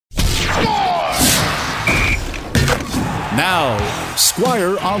Now,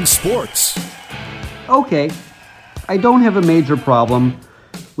 Squire on Sports. Okay, I don't have a major problem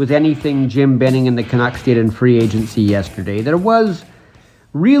with anything Jim Benning and the Canucks did in free agency yesterday. There was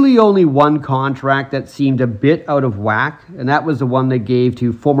really only one contract that seemed a bit out of whack, and that was the one they gave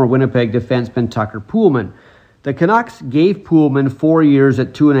to former Winnipeg defenseman Tucker Poolman. The Canucks gave Poolman 4 years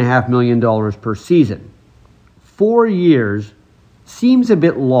at $2.5 million per season. 4 years seems a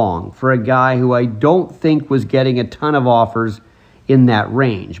bit long for a guy who I don't think was getting a ton of offers in that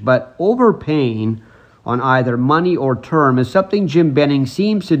range, but overpaying on either money or term is something Jim Benning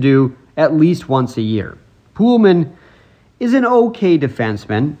seems to do at least once a year. Poolman is an okay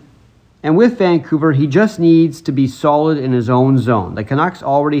defenseman, and with Vancouver, he just needs to be solid in his own zone. The Canucks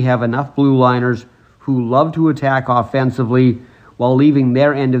already have enough blue liners who love to attack offensively while leaving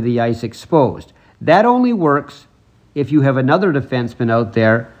their end of the ice exposed. That only works if you have another defenseman out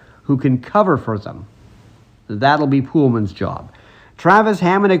there who can cover for them. That'll be Poolman's job. Travis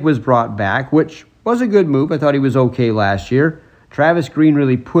Hamonic was brought back, which was a good move. I thought he was okay last year. Travis Green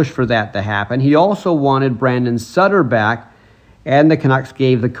really pushed for that to happen. He also wanted Brandon Sutter back, and the Canucks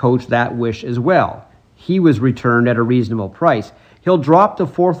gave the coach that wish as well. He was returned at a reasonable price. He'll drop to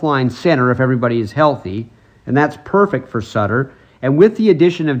fourth-line center if everybody is healthy, and that's perfect for Sutter. And with the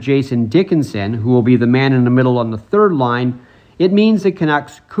addition of Jason Dickinson, who will be the man in the middle on the third line, it means the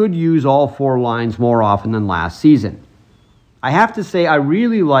Canucks could use all four lines more often than last season. I have to say I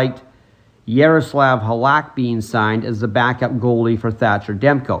really liked Yaroslav Halak being signed as the backup goalie for Thatcher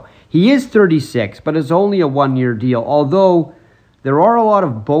Demko. He is 36, but it's only a one-year deal, although there are a lot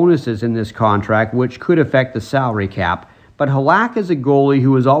of bonuses in this contract which could affect the salary cap. But Halak is a goalie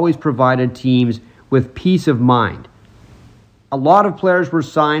who has always provided teams with peace of mind. A lot of players were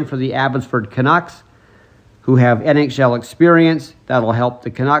signed for the Abbotsford Canucks who have NHL experience. That'll help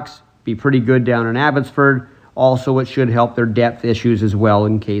the Canucks be pretty good down in Abbotsford. Also, it should help their depth issues as well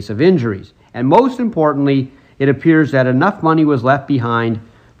in case of injuries. And most importantly, it appears that enough money was left behind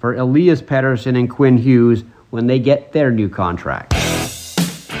for Elias Pettersson and Quinn Hughes when they get their new contract.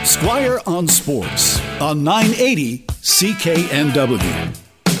 Squire on Sports on 980 CKNW.